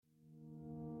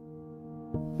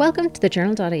Welcome to the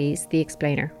Journal.ie's The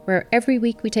Explainer, where every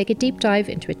week we take a deep dive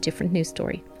into a different news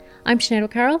story. I'm Sinead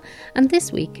O'Carroll, and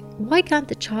this week, why can't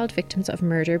the child victims of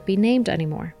murder be named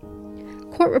anymore?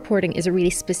 Court reporting is a really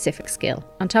specific skill.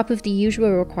 On top of the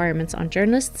usual requirements on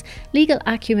journalists, legal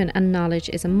acumen and knowledge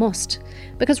is a must,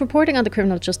 because reporting on the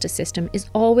criminal justice system is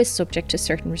always subject to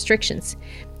certain restrictions.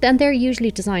 Then they're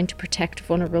usually designed to protect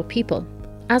vulnerable people.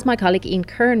 As my colleague Ian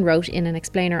Curran wrote in an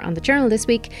explainer on the Journal this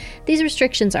week, these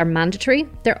restrictions are mandatory,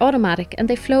 they're automatic, and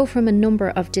they flow from a number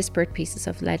of disparate pieces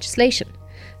of legislation.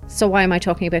 So why am I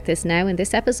talking about this now in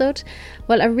this episode?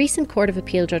 Well, a recent Court of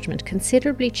Appeal judgment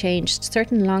considerably changed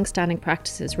certain long-standing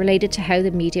practices related to how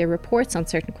the media reports on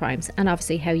certain crimes and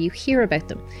obviously how you hear about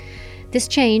them. This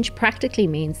change practically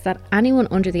means that anyone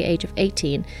under the age of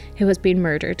 18 who has been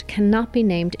murdered cannot be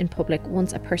named in public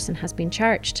once a person has been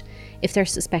charged. If their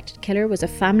suspected killer was a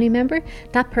family member,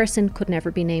 that person could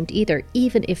never be named either,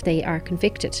 even if they are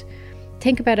convicted.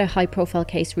 Think about a high-profile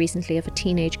case recently of a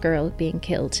teenage girl being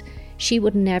killed. She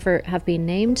would never have been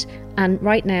named, and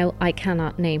right now I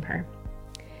cannot name her.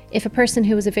 If a person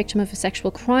who was a victim of a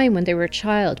sexual crime when they were a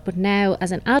child, but now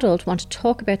as an adult want to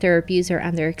talk about their abuser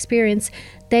and their experience,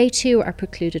 they too are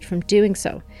precluded from doing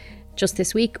so. Just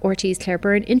this week, RT's Claire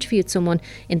Byrne interviewed someone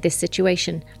in this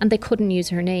situation, and they couldn't use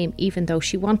her name even though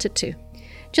she wanted to.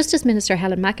 Justice Minister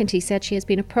Helen McEntee said she has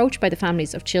been approached by the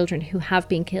families of children who have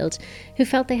been killed, who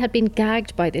felt they had been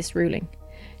gagged by this ruling.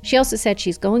 She also said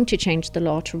she's going to change the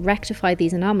law to rectify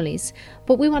these anomalies,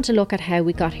 but we want to look at how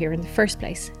we got here in the first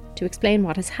place. To explain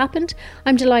what has happened,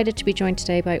 I'm delighted to be joined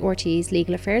today by RT's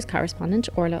Legal Affairs correspondent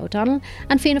Órla O'Donnell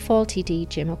and Fianna Fáil TD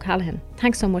Jim O'Callaghan.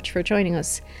 Thanks so much for joining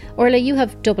us. Órla, you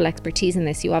have double expertise in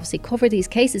this. You obviously cover these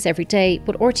cases every day,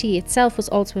 but RT itself was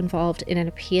also involved in an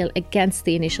appeal against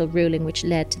the initial ruling which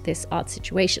led to this odd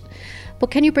situation. But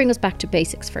can you bring us back to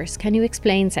basics first? Can you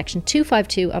explain Section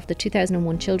 252 of the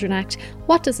 2001 Children Act?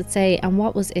 What does it say and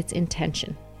what was its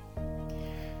intention?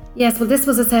 Yes, well, this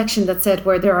was a section that said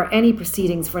where there are any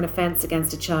proceedings for an offence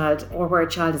against a child or where a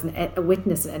child is a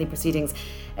witness in any proceedings,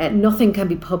 nothing can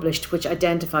be published which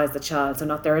identifies the child. So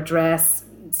not their address,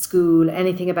 school,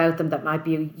 anything about them that might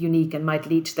be unique and might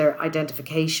lead to their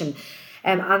identification.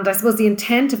 And I suppose the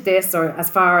intent of this, or as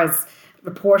far as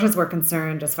reporters were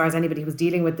concerned, as far as anybody who was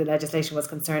dealing with the legislation was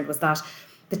concerned, was that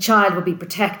the child would be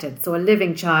protected. So a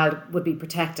living child would be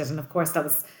protected. And of course, that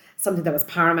was something that was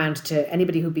paramount to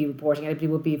anybody who'd be reporting. Anybody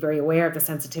would be very aware of the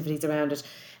sensitivities around it.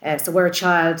 So where a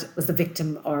child was the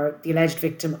victim or the alleged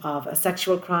victim of a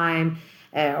sexual crime,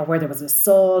 or where there was an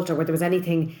assault, or where there was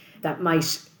anything that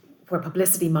where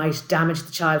publicity might damage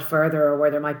the child further, or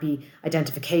where there might be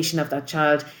identification of that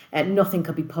child, nothing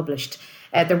could be published.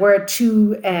 There were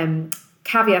two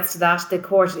caveats to that. The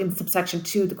court, in subsection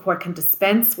 2, the court can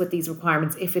dispense with these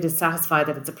requirements if it is satisfied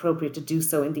that it's appropriate to do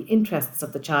so in the interests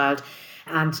of the child.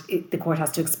 And the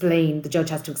judge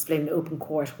has to explain in open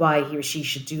court why he or she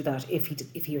should do that if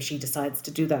he or she decides to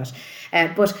do that.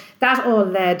 But that all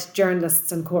led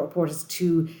journalists and court reporters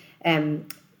to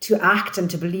act and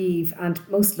to believe, and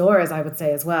most lawyers, I would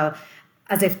say as well,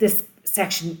 as if this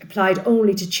section applied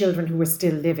only to children who were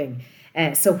still living.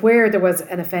 So where there was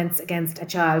an offence against a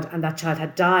child and that child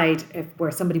had died,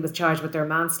 where somebody was charged with their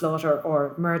manslaughter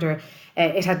or murder,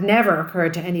 it had never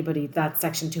occurred to anybody that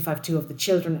Section 252 of the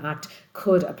Children Act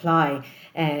could apply.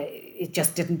 It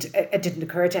just didn't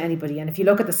occur to anybody. And if you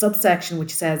look at the subsection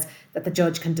which says that the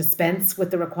judge can dispense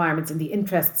with the requirements in the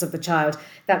interests of the child,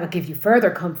 that would give you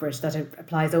further comfort that it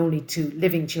applies only to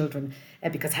living children,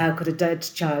 because how could a dead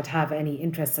child have any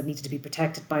interests that needed to be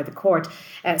protected by the court?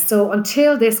 So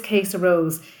until this case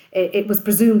arose, it was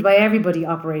presumed by everybody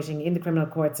operating in the criminal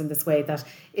courts in this way that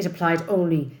it applied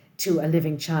only to a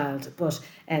living child. But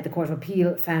the Court of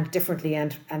Appeal found differently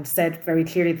and said very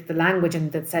clearly that the language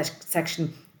in that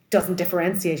section doesn't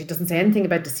differentiate. It doesn't say anything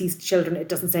about deceased children. It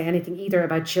doesn't say anything either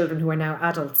about children who are now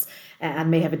adults and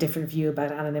may have a different view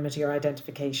about anonymity or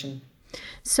identification.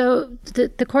 So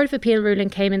the Court of Appeal ruling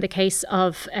came in the case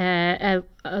of a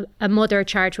mother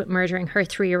charged with murdering her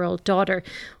 3-year-old daughter.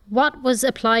 What was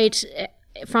applied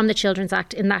from the Children's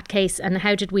Act in that case, and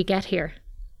how did we get here?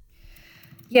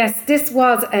 Yes, this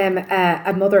was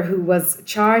a mother who was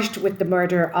charged with the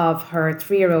murder of her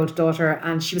 3-year-old daughter,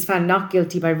 and she was found not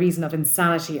guilty by reason of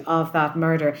insanity of that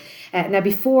murder. Now,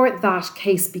 before that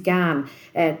case began,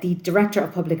 the Director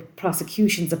of Public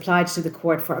Prosecutions applied to the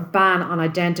court for a ban on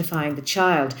identifying the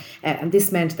child, and this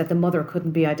meant that the mother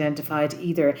couldn't be identified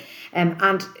either.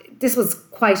 And this was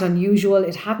quite unusual.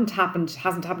 It hasn't happened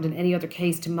in any other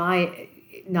case to my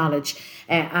knowledge,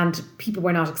 and people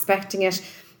were not expecting it.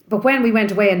 But when we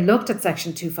went away and looked at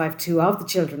Section 252 of the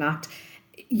Children Act,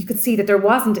 you could see that there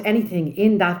wasn't anything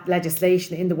in that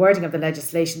legislation, in the wording of the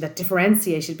legislation, that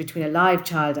differentiated between a live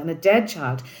child and a dead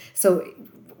child. So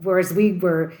whereas we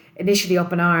were initially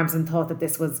up in arms and thought that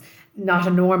this was not a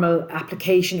normal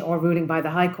application or ruling by the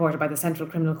High Court or by the Central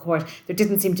Criminal Court, there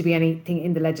didn't seem to be anything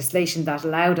in the legislation that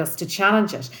allowed us to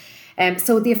challenge it.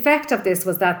 So the effect of this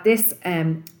was that this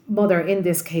mother in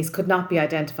this case could not be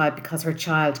identified because her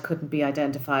child couldn't be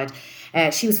identified.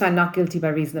 She was found not guilty by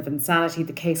reason of insanity.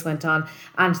 The case went on,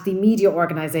 and the media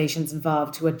organisations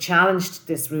involved who had challenged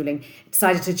this ruling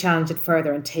decided to challenge it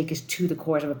further and take it to the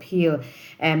Court of Appeal.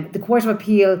 The Court of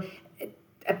Appeal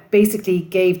basically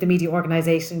gave the media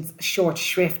organisations short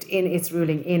shrift in its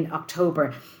ruling in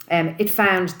October. It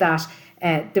found that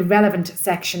the relevant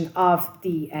section of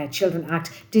the Children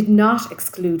Act did not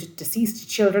exclude deceased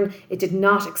children. It did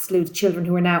not exclude children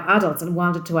who are now adults and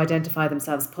wanted to identify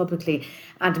themselves publicly.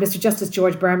 And Mr. Justice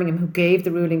George Birmingham, who gave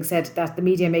the ruling, said that the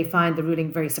media may find the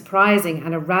ruling very surprising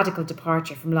and a radical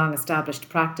departure from long established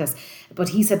practice. But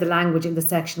he said the language in the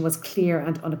section was clear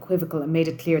and unequivocal and made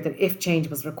it clear that if change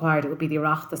was required, it would be the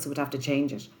Oireachtas who would have to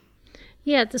change it.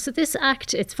 Yeah, so this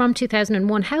act, it's from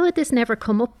 2001. How had this never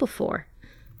come up before?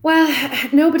 Well,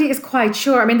 nobody is quite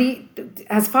sure. I mean,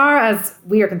 as far as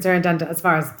we are concerned, and as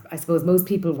far as I suppose most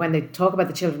people, when they talk about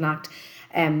the Children Act,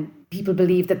 people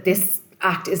believe that this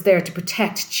act is there to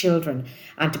protect children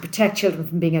and to protect children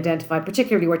from being identified,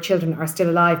 particularly where children are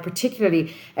still alive,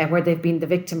 particularly where they've been the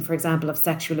victim, for example, of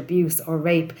sexual abuse or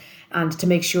rape, and to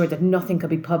make sure that nothing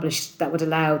could be published that would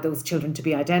allow those children to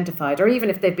be identified, or even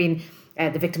if they've been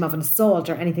the victim of an assault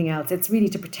or anything else. It's really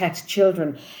to protect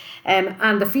children.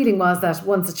 And the feeling was that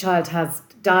once a child has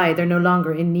died, they're no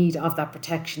longer in need of that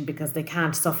protection because they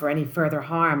can't suffer any further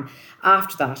harm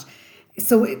after that.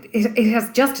 So it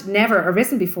has just never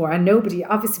arisen before, and nobody,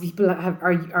 obviously people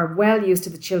are well used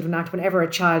to the Children Act. Whenever a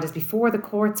child is before the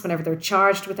courts, whenever they're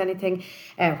charged with anything,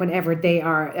 whenever they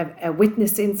are a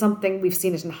witness in something, we've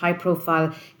seen it in high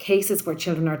profile cases where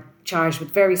children are charged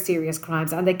with very serious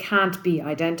crimes and they can't be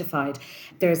identified.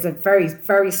 There's a very,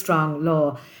 very strong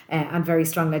law and very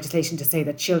strong legislation to say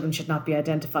that children should not be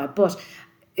identified, but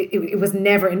it was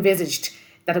never envisaged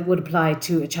that it would apply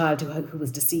to a child who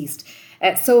was deceased.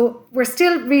 So we're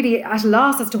still really at a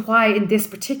loss as to why in this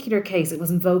particular case it was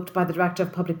invoked by the Director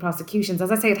of Public Prosecutions.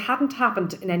 As I say, it hadn't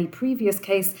happened in any previous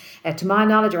case, to my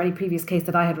knowledge, or any previous case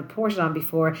that I had reported on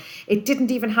before. It didn't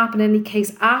even happen in any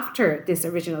case after this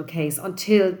original case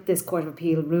until this Court of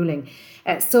Appeal ruling.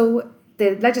 So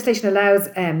the legislation allows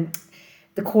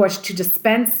the court to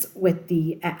dispense with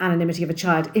the anonymity of a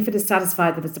child if it is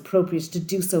satisfied that it's appropriate to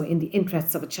do so in the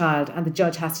interests of a child, and the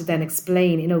judge has to then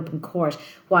explain in open court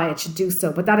why it should do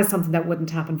so. But that is something that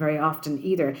wouldn't happen very often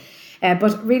either.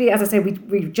 But really, as I say,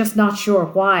 we're just not sure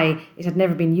why it had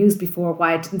never been used before,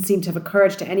 why it didn't seem to have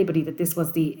occurred to anybody that this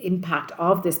was the impact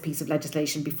of this piece of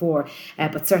legislation before.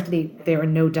 But certainly there are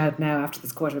no doubt now after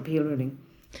this Court of Appeal ruling.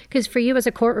 Because for you as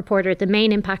a court reporter, the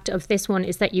main impact of this one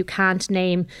is that you can't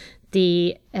name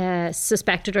the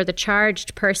suspected or the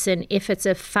charged person if it's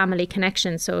a family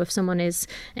connection. So if someone is,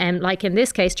 like in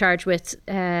this case, charged with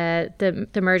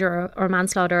the murder or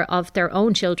manslaughter of their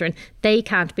own children, they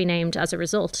can't be named as a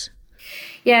result.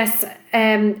 Yes,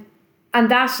 and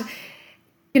that,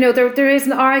 there is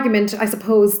an argument, I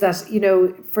suppose, that,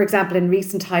 for example, in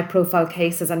recent high-profile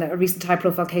cases, and a recent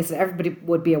high-profile case that everybody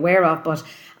would be aware of, but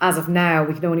as of now,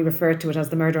 we can only refer to it as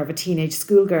the murder of a teenage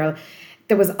schoolgirl.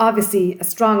 There was obviously a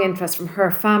strong interest from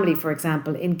her family, for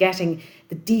example, in getting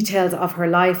the details of her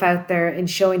life out there, in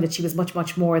showing that she was much,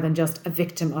 much more than just a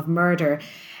victim of murder.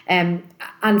 And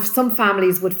some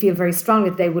families would feel very strongly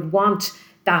that they would want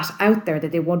that out there,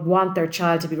 that they would want their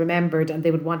child to be remembered, and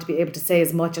they would want to be able to say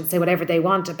as much and say whatever they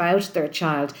want about their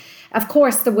child. Of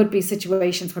course, there would be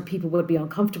situations where people would be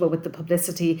uncomfortable with the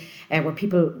publicity, where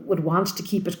people would want to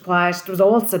keep it quiet. There would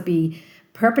also be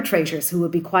perpetrators who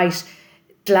would be quite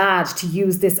glad to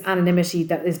use this anonymity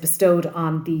that is bestowed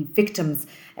on the victims,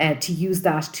 to use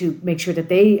that to make sure that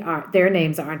their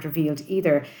names aren't revealed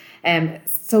either.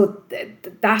 So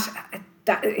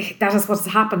that is what's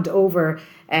happened over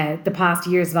the past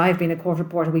years that I've been a court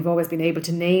reporter. We've always been able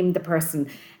to name the person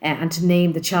and to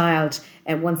name the child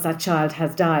once that child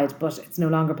has died, but it's no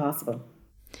longer possible.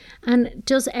 And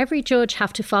does every judge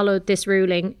have to follow this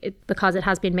ruling because it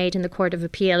has been made in the Court of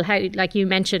Appeal? How, like you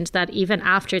mentioned, that even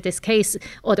after this case,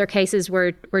 other cases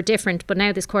were different, but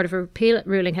now this Court of Appeal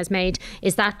ruling has made,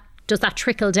 does that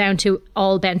trickle down to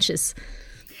all benches?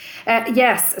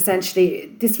 Yes,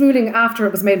 essentially. This ruling, after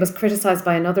it was made, was criticised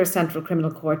by another Central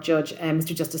Criminal Court judge,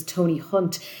 Mr. Justice Tony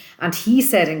Hunt, and he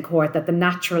said in court that the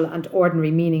natural and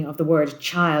ordinary meaning of the word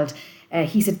child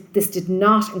He said this did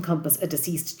not encompass a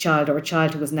deceased child or a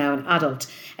child who was now an adult,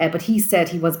 but he said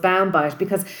he was bound by it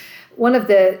because one of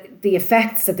the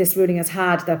effects that this ruling has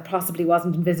had that possibly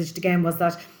wasn't envisaged again was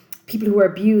that people who were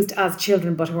abused as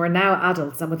children but who are now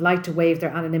adults and would like to waive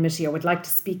their anonymity or would like to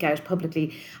speak out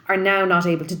publicly are now not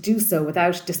able to do so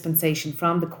without dispensation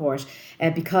from the court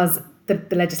because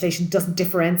the legislation doesn't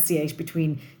differentiate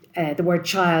between the word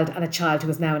child and a child who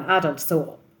is now an adult.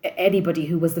 So anybody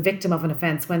who was the victim of an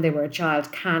offence when they were a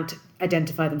child can't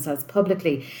identify themselves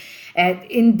publicly.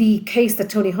 In the case that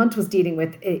Tony Hunt was dealing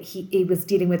with, he was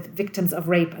dealing with victims of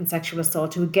rape and sexual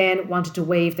assault who again wanted to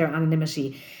waive their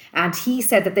anonymity. And he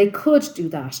said that they could do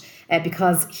that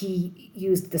because he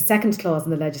used the second clause in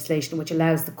the legislation, which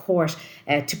allows the court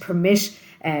to permit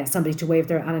somebody to waive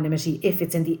their anonymity if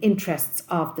it's in the interests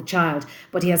of the child.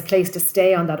 But he has placed a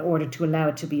stay on that order to allow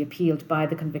it to be appealed by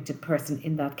the convicted person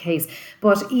in that case.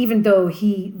 But even though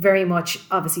he very much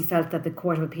obviously felt that the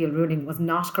Court of Appeal ruling was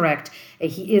not correct,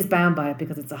 he is bound by it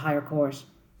because it's a higher court.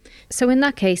 So in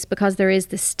that case, because there is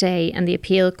the stay and the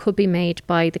appeal could be made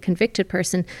by the convicted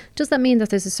person, does that mean that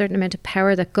there's a certain amount of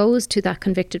power that goes to that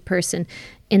convicted person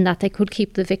in that they could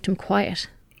keep the victim quiet?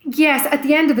 Yes, at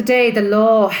the end of the day, the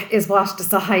law is what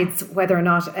decides whether or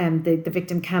not the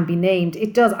victim can be named.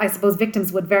 It does, I suppose,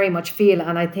 victims would very much feel,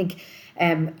 and I think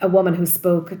a woman who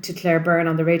spoke to Claire Byrne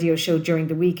on the radio show during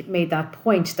the week made that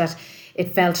point, that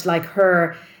it felt like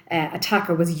her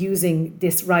attacker was using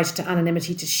this right to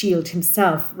anonymity to shield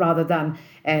himself rather than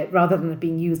it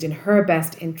being used in her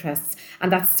best interests.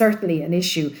 And that's certainly an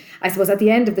issue. I suppose at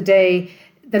the end of the day,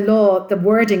 the law, the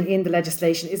wording in the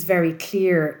legislation is very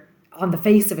clear on the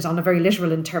face of it, on a very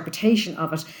literal interpretation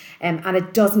of it. And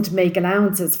it doesn't make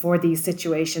allowances for these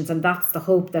situations. And that's the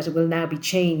hope, that it will now be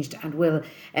changed and will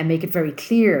make it very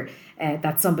clear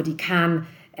that somebody can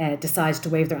decide to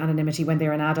waive their anonymity when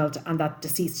they're an adult and that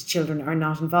deceased children are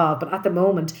not involved. But at the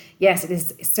moment, yes, it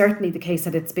is certainly the case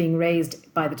that it's being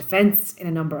raised by the defence in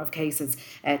a number of cases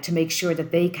to make sure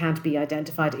that they can't be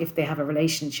identified if they have a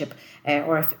relationship,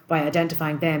 or if by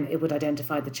identifying them it would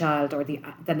identify the child or the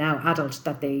now adult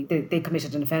that they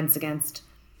committed an offence against.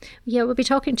 Yeah, we'll be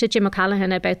talking to Jim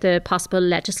O'Callaghan about the possible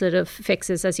legislative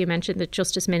fixes. As you mentioned, the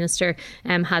Justice Minister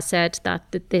has said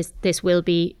that this will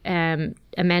be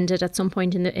amended at some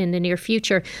point in the near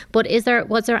future. But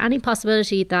was there any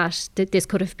possibility that this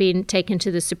could have been taken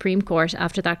to the Supreme Court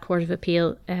after that Court of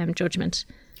Appeal judgment?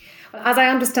 As I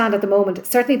understand at the moment,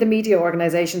 certainly the media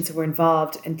organisations who were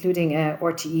involved, including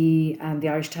RTE and the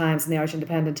Irish Times and the Irish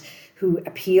Independent, who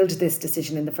appealed this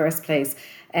decision in the first place,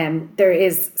 there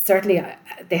is certainly,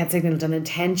 they had signalled an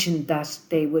intention that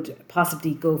they would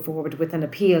possibly go forward with an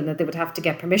appeal, and that they would have to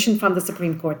get permission from the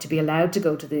Supreme Court to be allowed to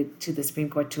go to the Supreme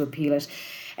Court to appeal it.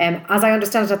 As I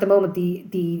understand it at the moment,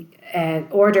 the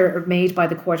order made by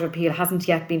the Court of Appeal hasn't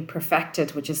yet been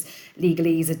perfected, which is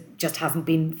legalese. It just hasn't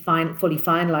been fully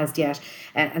finalised yet.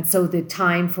 And so the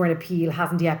time for an appeal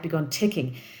hasn't yet begun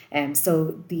ticking.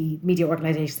 So the media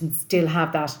organisations still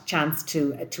have that chance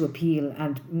to appeal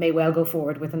and may well go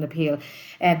forward with an appeal.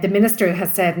 The Minister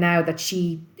has said now that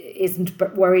she isn't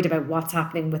worried about what's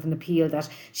happening with an appeal, that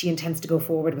she intends to go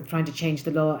forward with trying to change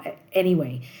the law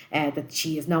anyway, that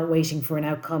she is not waiting for an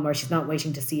outcome, or she's not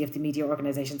waiting to see if the media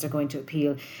organisations are going to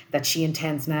appeal, that she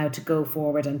intends now to go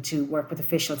forward and to work with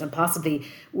officials and possibly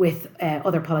with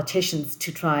other politicians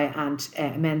to try and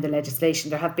amend the legislation.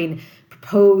 There have been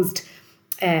proposed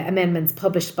amendments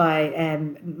published by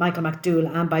Michael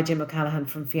McDougall and by Jim O'Callaghan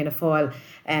from Fianna Fáil,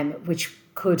 which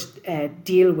could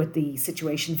deal with the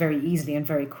situation very easily and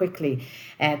very quickly.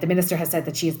 The Minister has said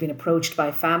that she has been approached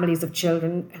by families of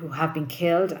children who have been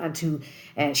killed and who,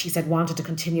 she said, wanted to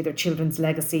continue their children's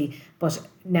legacy but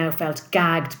now felt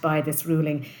gagged by this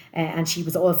ruling. And she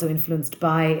was also influenced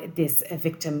by this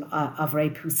victim of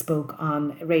rape who spoke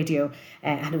on radio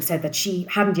and who said that she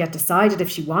hadn't yet decided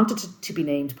if she wanted to be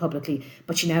named publicly,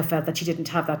 but she now felt that she didn't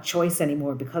have that choice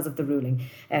anymore because of the ruling.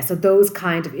 So those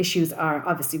kind of issues are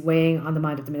obviously weighing on the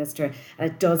mind of the Minister, and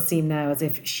it does seem now as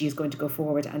if she's going to go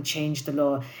forward and change the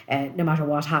law no matter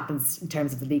what happens in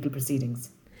terms of the legal proceedings.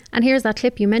 And here's that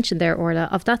clip you mentioned there,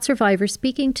 Órla, of that survivor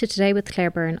speaking to Today with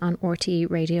Claire Byrne on RTE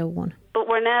Radio 1. But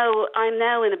I'm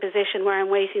now in a position where I'm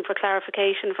waiting for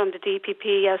clarification from the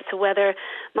DPP as to whether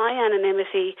my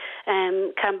anonymity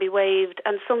can be waived,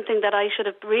 and something that I should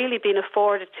have really been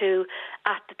afforded to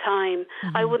at the time.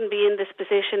 Mm-hmm. I wouldn't be in this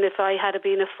position if I had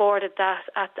been afforded that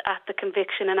at the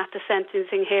conviction and at the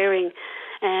sentencing hearing.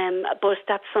 But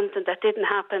that's something that didn't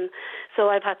happen, so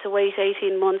I've had to wait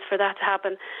 18 months for that to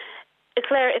happen.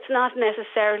 Claire, it's not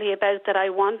necessarily about that I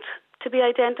want to be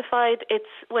identified. It's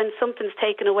when something's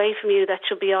taken away from you that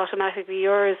should be automatically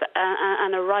yours,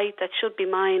 and a right that should be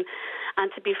mine. And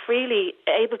to be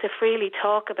able to freely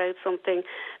talk about something,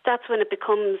 that's when it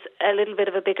becomes a little bit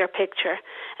of a bigger picture.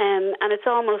 And it's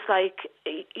almost like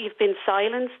you've been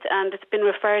silenced, and it's been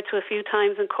referred to a few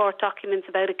times in court documents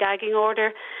about a gagging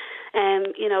order.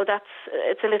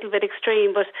 It's a little bit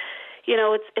extreme, but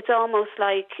it's almost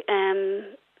like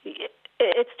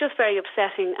it's just very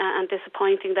upsetting and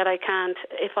disappointing that I can't,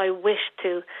 if I wish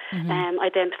to,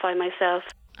 identify myself.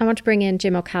 I want to bring in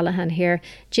Jim O'Callaghan here.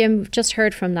 Jim, just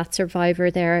heard from that survivor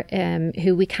there,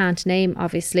 who we can't name,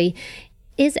 obviously.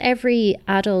 Is every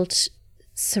adult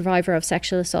survivor of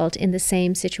sexual assault in the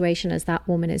same situation as that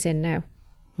woman is in now?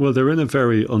 Well, they're in a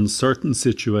very uncertain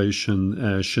situation,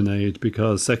 Sinead,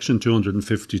 because Section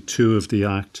 252 of the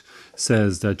Act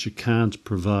says that you can't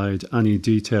provide any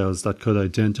details that could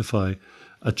identify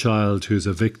a child who's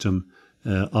a victim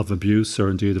of abuse or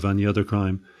indeed of any other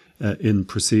crime in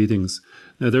proceedings.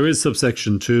 Now, there is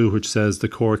subsection 2, which says the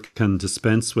court can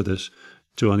dispense with it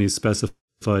to any specified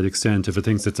extent if it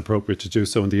thinks it's appropriate to do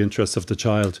so in the interests of the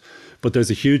child. But there's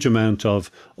a huge amount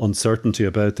of uncertainty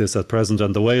about this at present,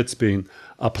 and the way it's been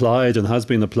applied and has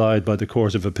been applied by the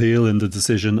Court of Appeal in the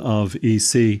decision of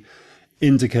EC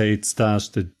indicates that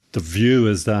the view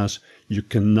is that you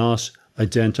cannot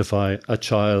identify a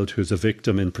child who's a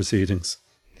victim in proceedings.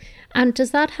 And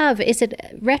is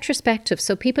it retrospective?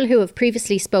 So people who have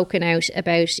previously spoken out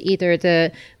about either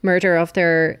the murder of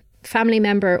their family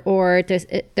member or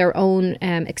their own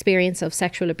experience of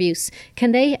sexual abuse,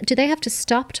 do they have to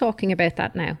stop talking about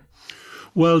that now?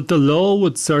 Well, the law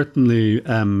would certainly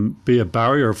be a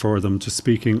barrier for them to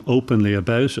speaking openly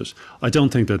about it. I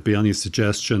don't think there'd be any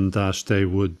suggestion that they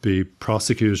would be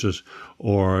prosecuted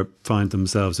or find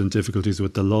themselves in difficulties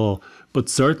with the law. But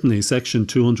certainly Section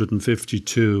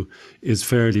 252 is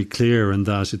fairly clear in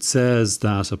that it says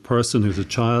that a person who's a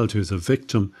child who's a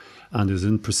victim and is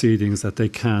in proceedings, that they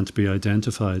can't be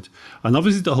identified. And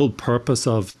obviously the whole purpose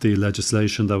of the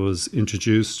legislation that was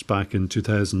introduced back in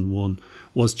 2001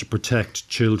 was to protect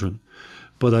children.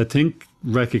 But I think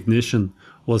recognition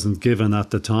wasn't given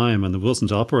at the time, and it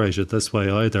wasn't operated this way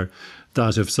either,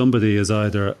 that if somebody is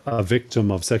either a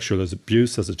victim of sexual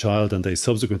abuse as a child and they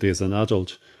subsequently as an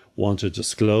adult want to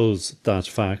disclose that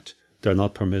fact, they're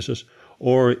not permitted.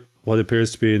 Or what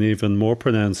appears to be an even more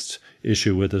pronounced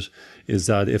issue with it is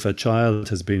that if a child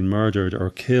has been murdered or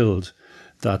killed,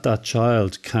 that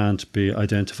child can't be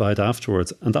identified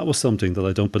afterwards. And that was something that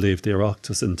I don't believe the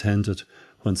Oireachtas intended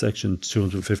when Section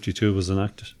 252 was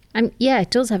enacted. Yeah, it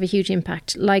does have a huge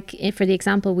impact. Like for the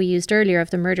example we used earlier of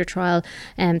the murder trial,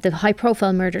 the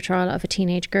high-profile murder trial of a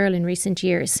teenage girl in recent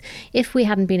years. If we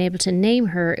hadn't been able to name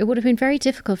her, it would have been very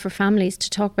difficult for families to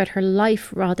talk about her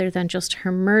life rather than just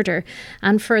her murder,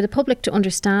 and for the public to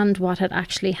understand what had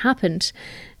actually happened.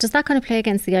 Does that kind of play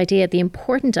against the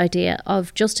important idea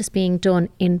of justice being done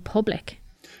in public?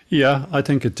 Yeah, I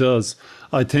think it does.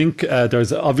 I think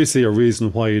there's obviously a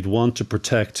reason why you'd want to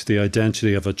protect the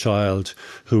identity of a child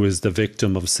who is the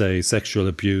victim of, say, sexual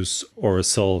abuse or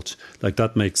assault. Like,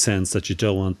 that makes sense that you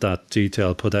don't want that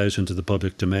detail put out into the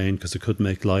public domain because it could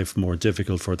make life more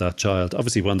difficult for that child.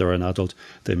 Obviously, when they're an adult,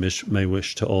 they may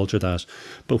wish to alter that.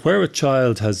 But where a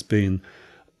child has been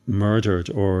murdered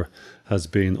or has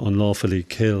been unlawfully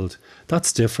killed,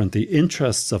 that's different. The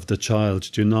interests of the child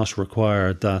do not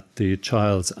require that the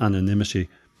child's anonymity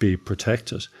be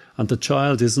protected, and the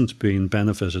child isn't being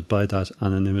benefited by that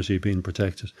anonymity being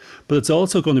protected. But it's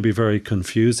also going to be very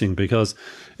confusing because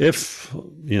if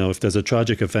there's a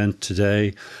tragic event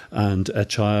today and a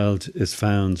child is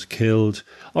found killed,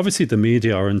 obviously the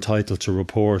media are entitled to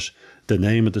report the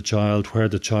name of the child, where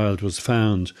the child was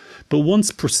found. But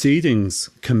once proceedings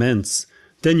commence,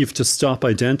 then you have to stop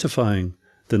identifying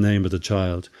the name of the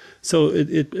child. So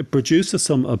it produces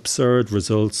some absurd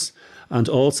results. And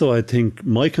also, I think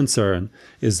my concern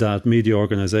is that media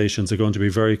organisations are going to be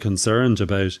very concerned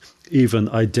about even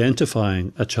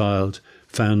identifying a child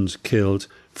found killed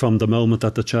from the moment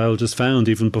that the child is found,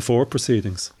 even before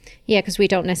proceedings. Yeah, because we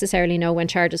don't necessarily know when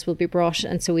charges will be brought,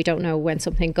 and so we don't know when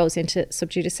something goes into sub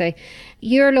judice.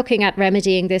 You're looking at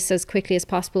remedying this as quickly as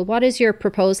possible. What is your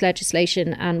proposed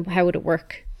legislation and how would it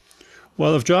work?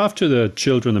 Well, I've drafted a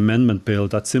Children Amendment Bill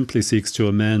that simply seeks to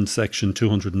amend Section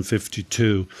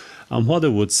 252. And what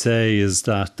it would say is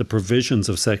that the provisions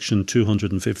of Section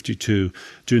 252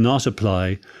 do not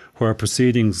apply where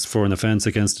proceedings for an offence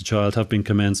against a child have been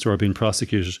commenced or been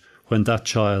prosecuted when that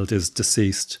child is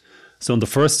deceased. So in the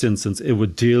first instance, it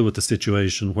would deal with the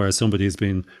situation where somebody is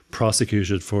being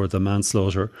prosecuted for the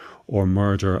manslaughter or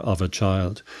murder of a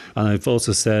child. And I've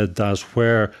also said that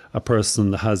where a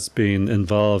person has been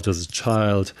involved as a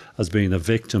child, as being a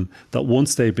victim, that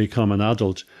once they become an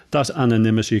adult, that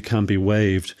anonymity can be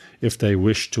waived if they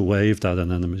wish to waive that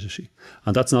anonymity.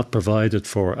 And that's not provided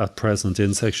for at present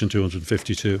in Section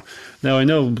 252. Now, I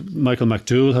know Michael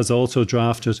McDowell has also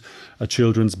drafted a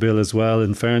children's bill as well.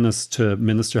 In fairness to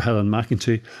Minister Helen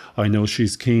McEntee, I know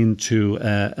she's keen to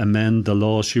amend the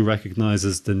law. She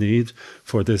recognises the need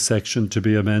for this section to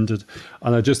be amended.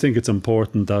 And I just think it's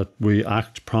important that we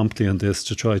act promptly on this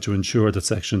to try to ensure that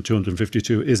Section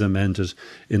 252 is amended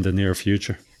in the near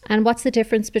future. And what's the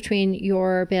difference between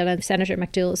your bill and Senator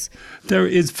McDowell's? There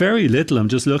is very little. I'm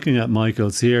just looking at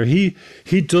Michael's here.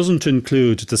 He doesn't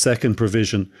include the second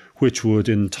provision, which would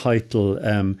entitle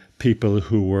people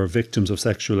who were victims of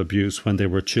sexual abuse when they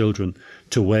were children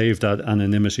to waive that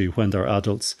anonymity when they're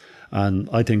adults. And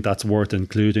I think that's worth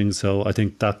including. So I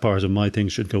think that part of my thing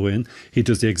should go in. He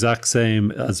does the exact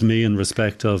same as me in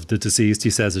respect of the deceased. He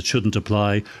says it shouldn't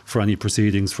apply for any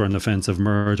proceedings for an offence of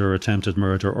murder, attempted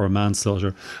murder or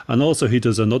manslaughter. And also he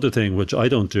does another thing which I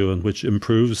don't do and which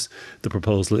improves the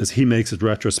proposal, is he makes it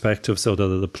retrospective so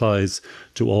that it applies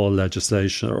to all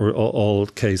legislation or all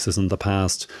cases in the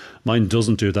past. Mine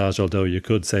doesn't do that, although you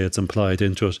could say it's implied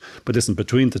into it. But listen,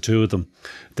 between the two of them,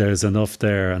 there's enough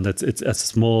there, and it's a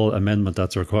small amendment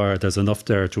that's required. There's enough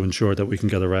there to ensure that we can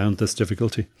get around this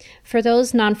difficulty. For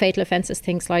those non-fatal offences,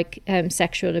 things like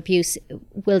sexual abuse,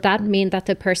 will that mean that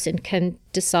the person can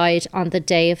decide on the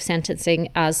day of sentencing,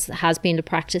 as has been the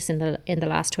practice in the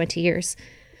last 20 years?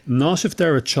 Not if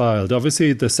they're a child.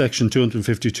 Obviously, the Section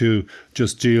 252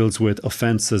 just deals with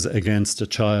offences against a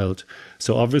child.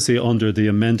 So obviously, under the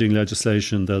amending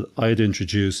legislation that I'd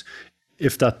introduce,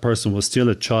 if that person was still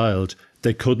a child,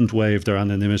 they couldn't waive their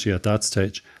anonymity at that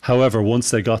stage. However, once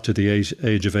they got to the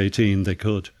age of 18, they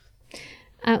could.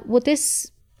 Would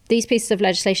these pieces of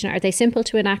legislation, are they simple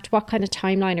to enact? What kind of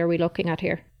timeline are we looking at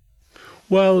here?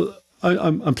 Well,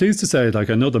 I'm pleased to say,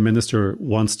 I know the Minister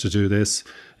wants to do this.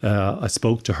 I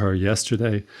spoke to her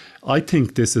yesterday. I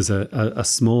think this is a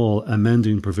small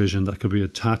amending provision that could be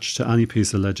attached to any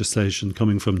piece of legislation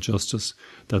coming from Justice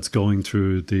that's going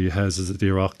through the Houses of the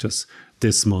Oireachtas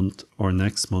this month or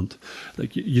next month.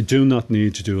 You do not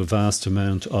need to do a vast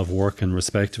amount of work in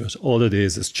respect of it. All it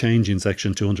is changing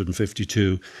Section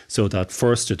 252 so that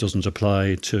first, it doesn't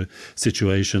apply to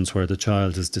situations where the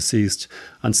child is deceased,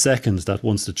 and second, that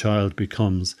once the child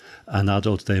becomes an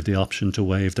adult, they have the option to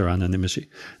waive their anonymity.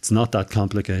 It's not that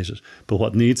complicated. But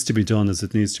what needs to be done is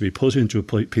it needs to be put into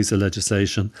a piece of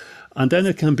legislation, and then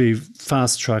it can be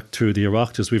fast-tracked through the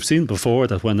Oireachtas. We've seen before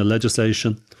that when the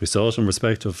legislation, we saw it in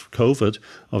respect of COVID,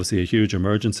 obviously a huge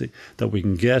emergency, that we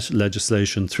can get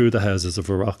legislation through the Houses of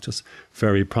Oireachtas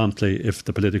very promptly if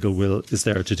the political will is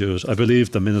there to do it. I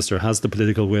believe the Minister has the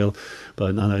political will,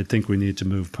 and I think we need to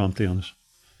move promptly on it.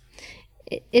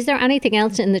 Is there anything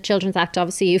else in the Children's Act?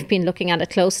 Obviously, you've been looking at it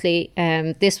closely.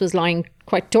 This was lying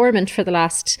quite dormant for the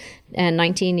last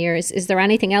 19 years. Is there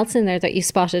anything else in there that you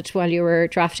spotted while you were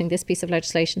drafting this piece of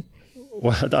legislation?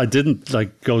 Well, I didn't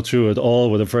go through it all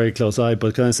with a very close eye,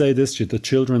 but can I say this to you? The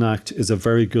Children Act is a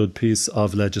very good piece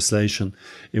of legislation.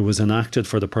 It was enacted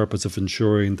for the purpose of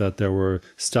ensuring that there were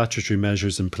statutory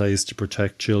measures in place to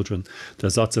protect children.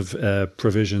 There's lots of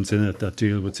provisions in it that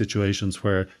deal with situations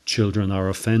where children are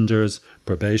offenders,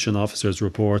 probation officers'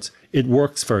 reports. It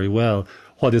works very well.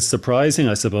 What is surprising,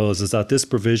 I suppose, is that this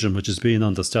provision, which has been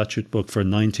on the statute book for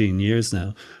 19 years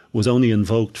now, was only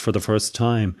invoked for the first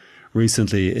time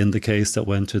recently in the case that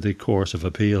went to the Court of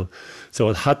Appeal. So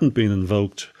it hadn't been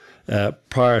invoked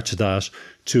prior to that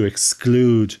to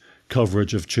exclude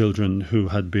coverage of children who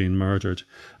had been murdered.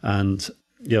 And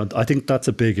I think that's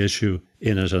a big issue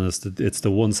in it, and it's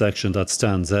the one section that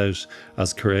stands out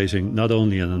as creating not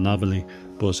only an anomaly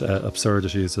but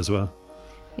absurdities as well.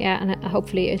 Yeah, and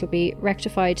hopefully it'll be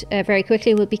rectified very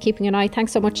quickly. We'll be keeping an eye.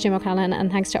 Thanks so much, Jim O'Callaghan, and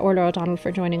thanks to Órla O'Donnell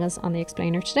for joining us on The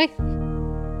Explainer today.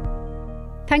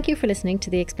 Thank you for listening to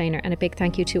The Explainer, and a big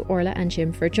thank you to Órla and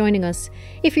Jim for joining us.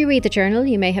 If you read the Journal,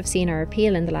 you may have seen our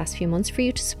appeal in the last few months for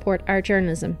you to support our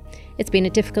journalism. It's been a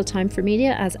difficult time for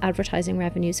media as advertising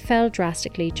revenues fell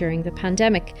drastically during the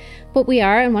pandemic, but we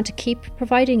are and want to keep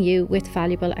providing you with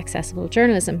valuable, accessible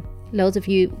journalism. Loads of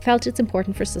you felt it's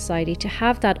important for society to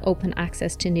have that open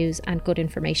access to news and good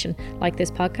information like this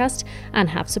podcast, and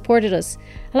have supported us.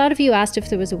 A lot of you asked if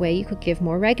there was a way you could give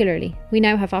more regularly. We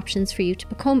now have options for you to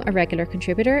become a regular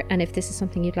contributor, and if this is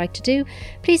something you'd like to do,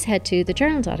 please head to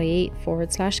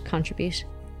thejournal.ie/contribute.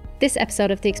 This episode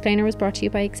of The Explainer was brought to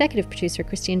you by executive producer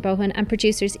Christine Bohan and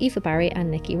producers Aoife Barry and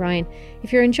Nikki Ryan.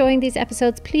 If you're enjoying these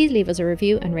episodes, please leave us a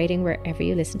review and rating wherever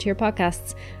you listen to your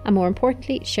podcasts. And more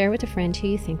importantly, share with a friend who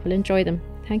you think will enjoy them.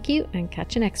 Thank you and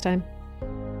catch you next time.